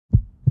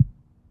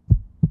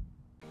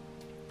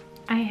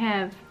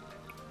have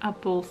a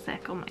ball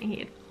sack on my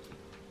head.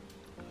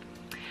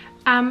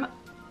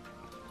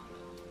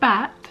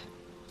 But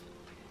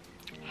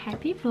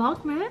happy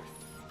Vlogmas.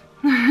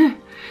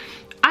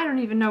 I don't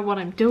even know what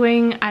I'm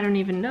doing. I don't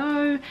even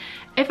know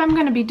if I'm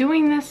going to be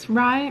doing this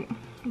right,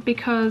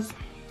 because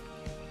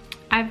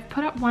I've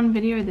put up one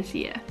video this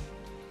year.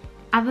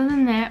 Other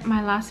than that,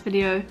 my last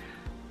video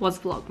was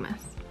Vlogmas.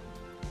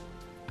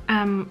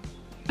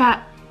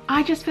 But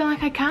I just feel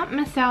like I can't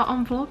miss out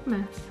on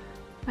Vlogmas.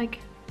 Like,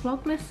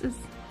 Vlogmas is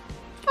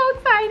so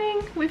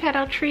exciting. We've had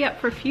our tree up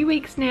for a few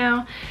weeks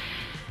now.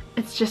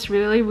 It's just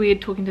really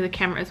weird talking to the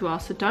camera as well,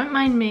 so don't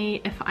mind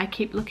me if I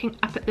keep looking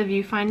up at the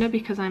viewfinder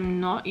because I'm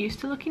not used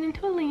to looking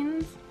into a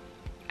lens.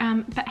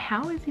 But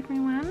how is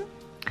everyone?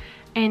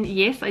 And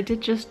yes, I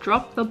did just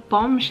drop the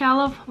bombshell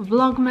of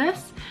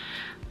Vlogmas,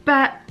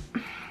 but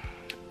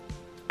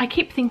I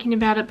keep thinking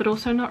about it, but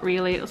also not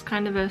really. It was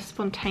kind of a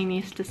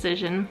spontaneous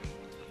decision.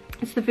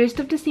 It's the 1st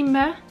of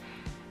December.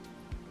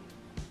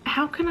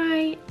 How can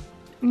I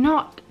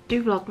not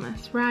do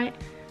Vlogmas, right?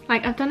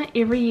 Like, I've done it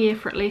every year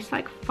for at least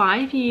like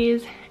 5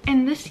 years,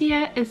 and this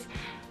year is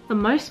the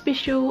most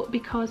special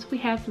because we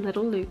have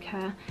little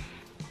Luca,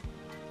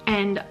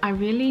 and I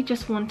really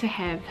just want to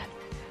have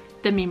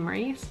the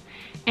memories.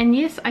 And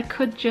yes, I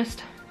could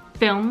just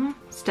film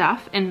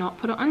stuff and not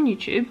put it on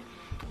YouTube,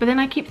 but then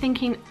I keep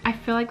thinking, I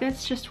feel like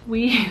that's just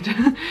weird.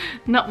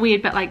 Not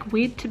weird, but like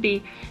weird to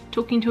be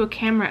talking to a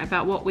camera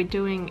about what we're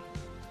doing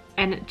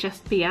and it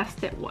just be us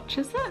that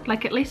watches it.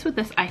 Like, at least with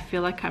this, I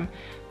feel like I'm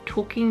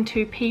talking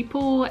to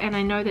people, and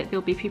I know that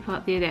there'll be people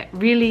out there that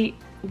really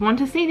want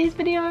to see these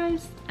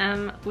videos,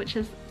 which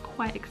is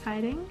quite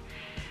exciting.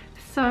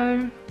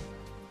 So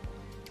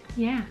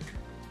yeah,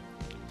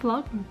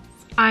 Vlogmas.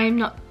 I'm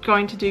not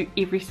going to do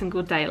every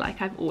single day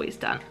like I've always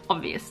done,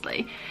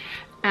 obviously.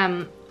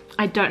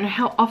 I don't know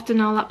how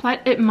often I'll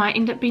upload. It might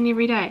end up being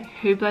every day,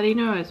 who bloody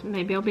knows.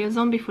 Maybe I'll be a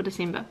zombie for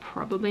December,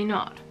 probably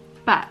not.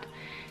 But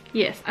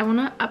yes, I want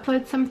to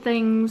upload some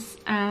things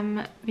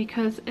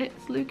because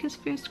it's Luca's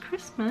first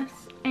Christmas,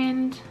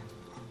 and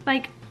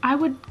like, I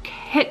would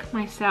kick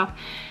myself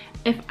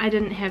if I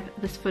didn't have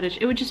this footage.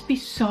 It would just be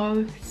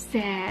so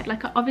sad.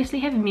 Like, I obviously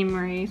have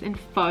memories and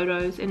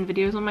photos and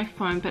videos on my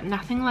phone, but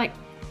nothing like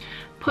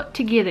put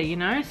together, you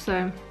know?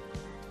 So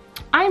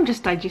I'm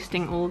just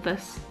digesting all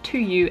this to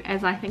you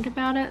as I think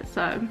about it.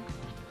 So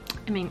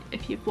I mean,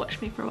 if you've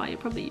watched me for a while, you're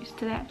probably used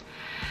to that.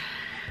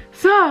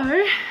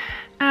 So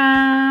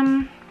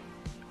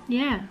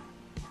yeah,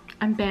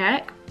 I'm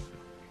back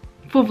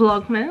for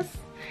Vlogmas.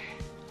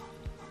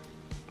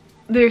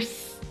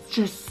 There's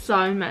just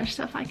so much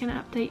stuff I can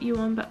update you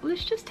on, but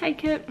let's just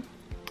take it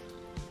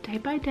day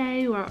by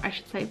day, or I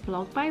should say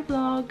vlog by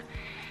vlog.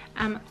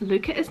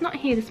 Luca is not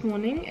here this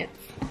morning. It's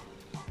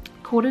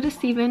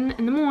 6:45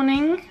 in the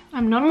morning.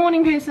 I'm not a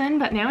morning person,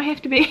 but now I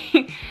have to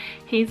be.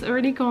 He's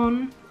already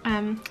gone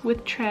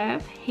with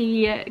Trav.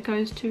 He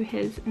goes to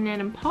his nan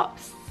and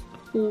pops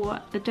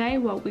for the day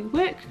while we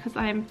work, because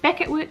I am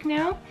back at work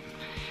now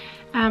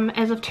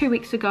as of 2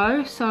 weeks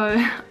ago,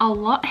 so a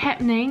lot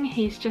happening.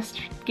 He's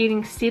just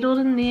getting settled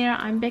in there.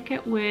 I'm back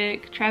at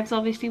work. Trav's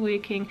obviously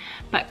working,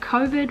 but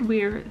COVID,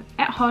 we're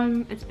at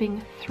home. It's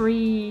been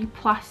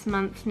 3+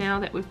 months now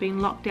that we've been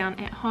locked down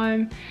at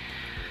home.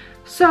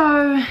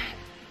 So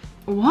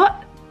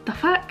what the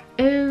fuck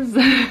is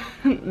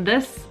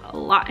this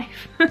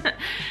life?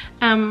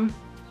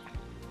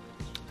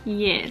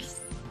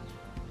 Yes,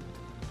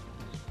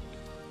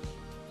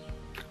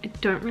 I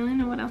don't really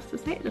know what else to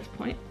say at this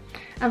point,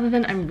 other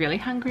than I'm really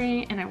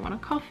hungry and I want a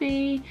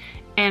coffee,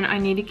 and I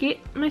need to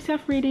get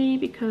myself ready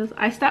because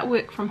I start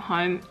work from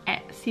home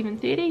at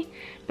 7:30,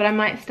 but I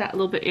might start a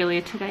little bit earlier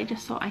today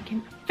just so I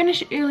can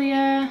finish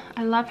earlier.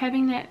 I love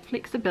having that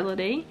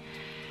flexibility.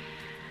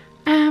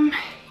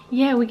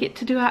 Yeah, we get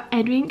to do our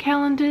advent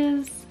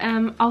calendars.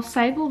 I'll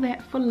save all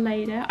that for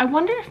later. I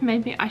wonder if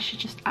maybe I should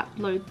just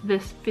upload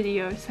this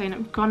video saying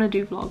I'm gonna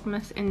do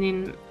Vlogmas, and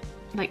then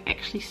like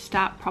actually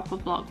start proper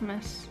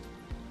Vlogmas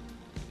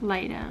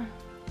later.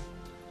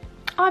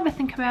 I'll have a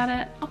think about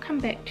it. I'll come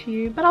back to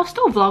you, but I'll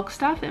still vlog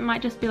stuff. It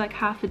might just be like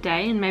half a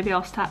day, and maybe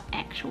I'll start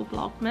actual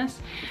Vlogmas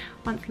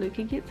once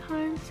Luca gets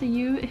home. So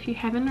you, if you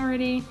haven't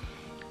already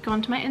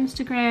gone to my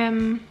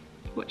Instagram,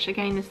 which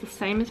again is the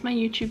same as my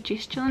YouTube,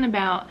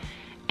 JessChillinAbout,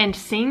 and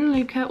seen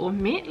Luca or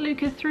met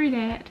Luca through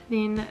that,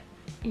 then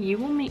you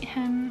will meet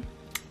him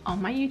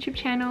on my YouTube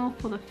channel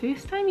for the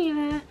first time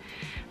ever,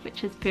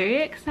 which is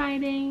very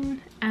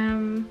exciting.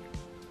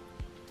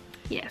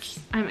 Yes,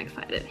 I'm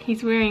excited.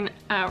 He's wearing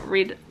a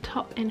red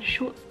top and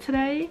shorts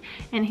today,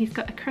 and he's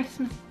got a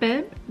Christmas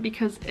bib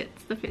because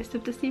it's the 1st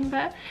of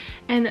December,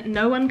 and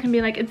no one can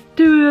be like, it's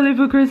too early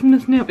for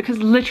Christmas now, because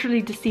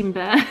literally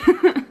December.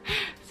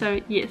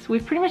 So yes,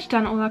 we've pretty much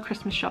done all our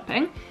Christmas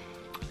shopping.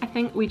 I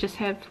think we just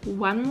have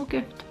one more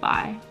gift to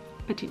buy,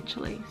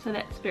 potentially, so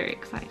that's very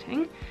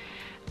exciting.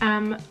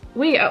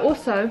 We are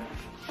also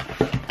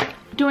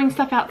doing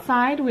stuff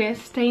outside. We're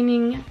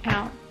staining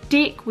our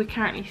deck. We're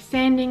currently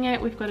sanding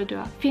it. We've got to do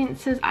our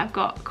fences. I've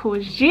got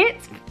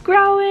courgettes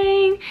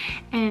growing,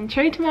 and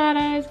cherry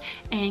tomatoes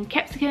and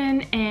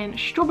capsicum and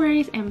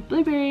strawberries and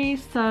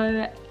blueberries.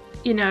 So,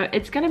 you know,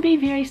 it's going to be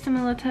very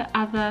similar to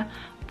other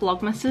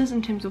Vlogmases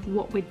in terms of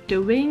what we're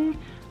doing,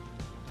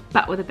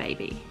 but with a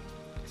baby.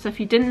 So if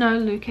you didn't know,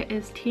 Luca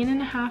is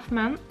 10.5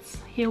 months.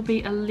 He'll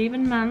be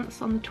 11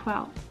 months on the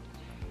 12th,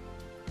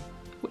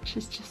 which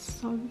is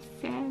just so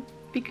sad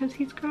because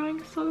he's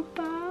growing so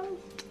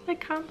fast. I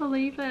can't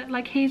believe it.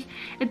 Like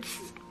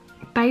it's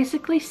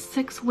basically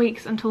 6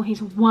 weeks until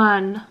he's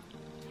 1.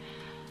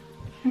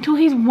 Until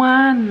he's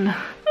 1.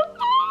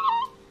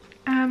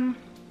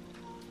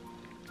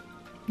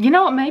 You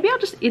know what, maybe I'll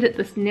just edit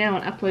this now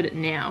and upload it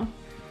now.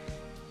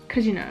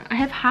 Because, you know, I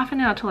have half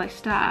an hour till I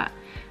start.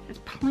 There's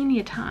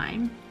plenty of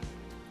time.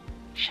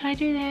 Should I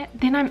do that?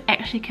 Then I'm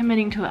actually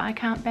committing to it. I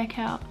can't back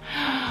out.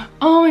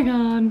 Oh my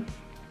god.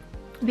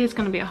 There's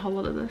going to be a whole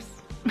lot of this.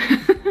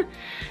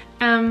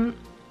 I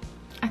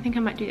think I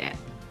might do that.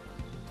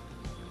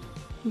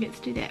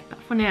 Let's do that.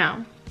 But for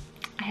now,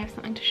 I have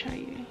something to show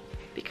you.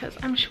 Because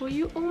I'm sure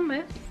you all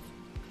miss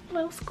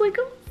little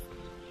squiggles.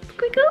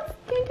 Squiggles,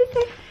 can you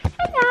say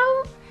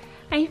hello?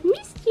 I've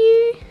missed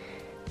you.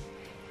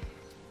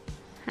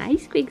 Hi,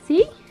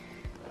 Squigsy.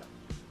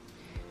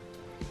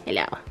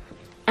 Hello.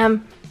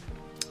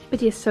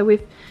 But yes, so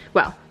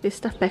well, there's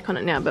stuff back on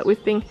it now, but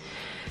we've been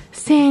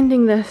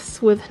sanding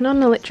this with not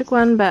an electric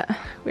one, but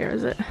where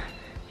is it?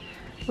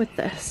 With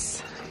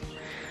this,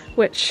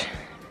 which,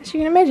 as you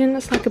can imagine,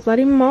 it's like a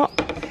bloody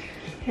mop,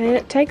 and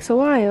it takes a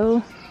while.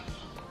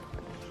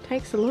 It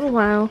takes a little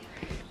while,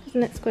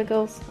 doesn't it,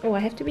 Squiggles? Oh, I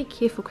have to be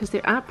careful because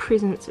there are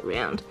presents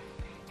around.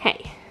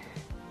 Hey,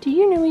 do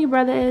you know where your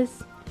brother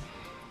is?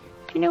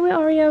 Do you know where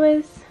Oreo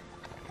is?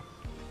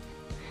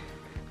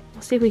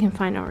 We'll see if we can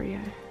find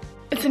Oreo.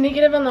 It's a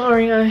negative on the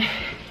Oreo.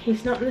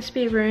 He's not in the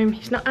spare room.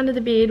 He's not under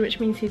the bed, which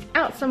means he's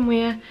out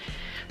somewhere.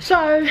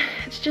 So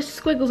it's just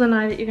Squiggles and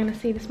I that you're going to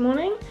see this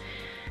morning.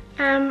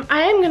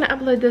 I am going to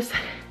upload this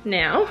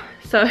now.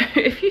 So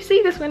if you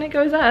see this when it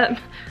goes up,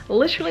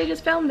 literally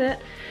just filmed it.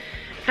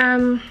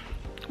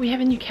 We have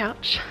a new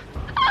couch.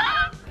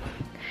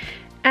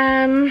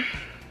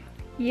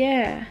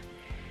 Yeah.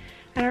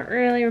 I don't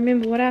really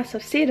remember what else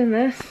I've said in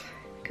this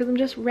because I'm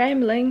just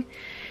rambling,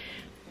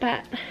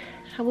 but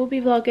I will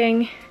be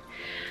vlogging.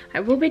 I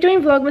will be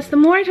doing Vlogmas. The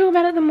more I talk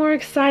about it, the more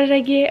excited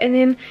I get, and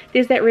then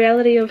there's that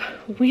reality of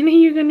when are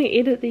you going to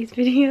edit these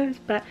videos?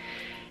 But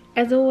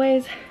as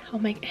always, I'll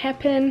make it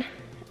happen.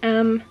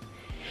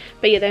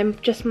 But yeah, they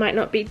just might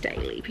not be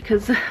daily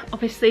because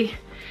obviously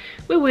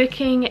we're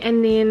working,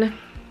 and then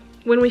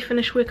when we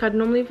finish work I'd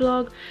normally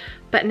vlog,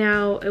 but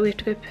now we have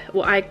to go,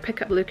 well, I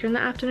pick up Luca in the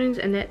afternoons,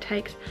 and that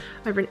takes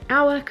over an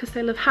hour because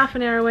they live half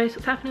an hour away, so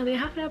it's half an hour there,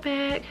 half an hour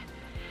back.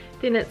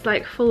 Then it's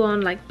like full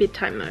on like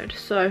bedtime mode,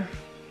 so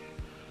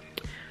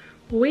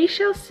we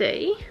shall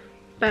see.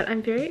 But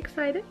I'm very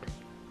excited,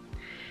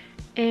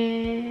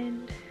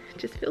 and it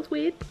just feels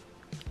weird.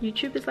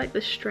 YouTube is like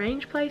this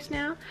strange place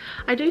now.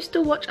 I do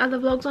still watch other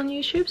vlogs on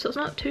YouTube, so it's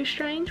not too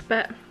strange,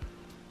 but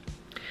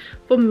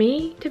for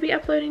me to be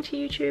uploading to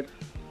YouTube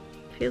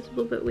feels a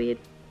little bit weird.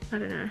 I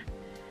don't know.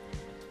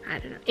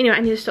 Anyway,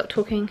 I need to stop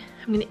talking.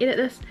 I'm going to edit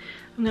this,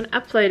 I'm going to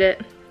upload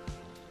it,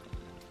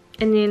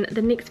 and then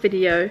the next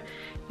video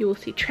you will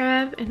see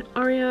Trav and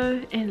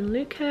Oreo and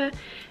Luca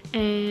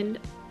and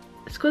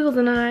Squiggles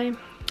and I,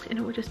 and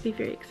it will just be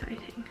very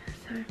exciting.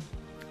 So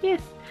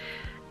yes,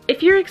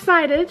 if you're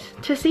excited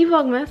to see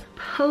Vlogmas,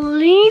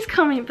 please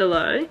comment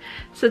below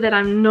so that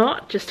I'm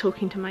not just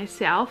talking to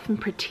myself and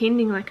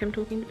pretending like I'm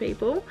talking to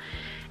people.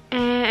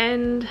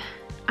 And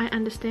I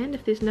understand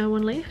if there's no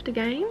one left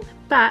again,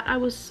 but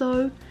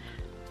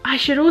I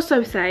should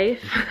also say,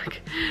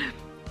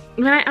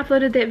 when I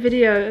uploaded that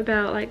video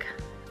about like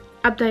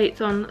updates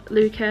on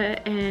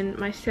Luca and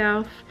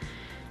myself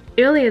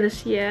earlier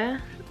this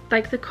year,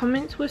 like the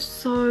comments were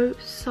so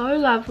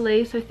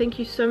lovely. So thank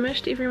you so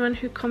much to everyone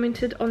who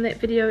commented on that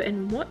video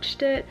and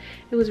watched it.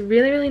 It was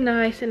really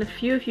nice, and a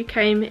few of you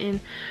came and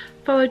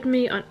followed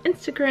me on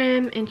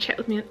Instagram and chat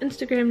with me on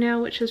Instagram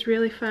now, which is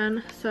really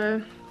fun.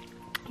 So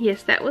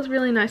yes, that was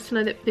really nice to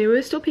know that there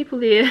were still people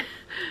there,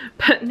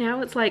 but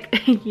now it's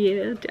like a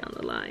year down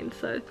the line.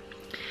 So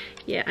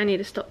yeah, I need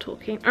to stop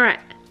talking.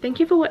 Alright, thank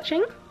you for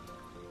watching,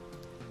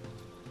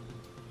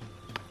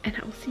 and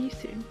I will see you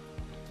soon.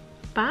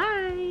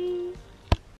 Bye!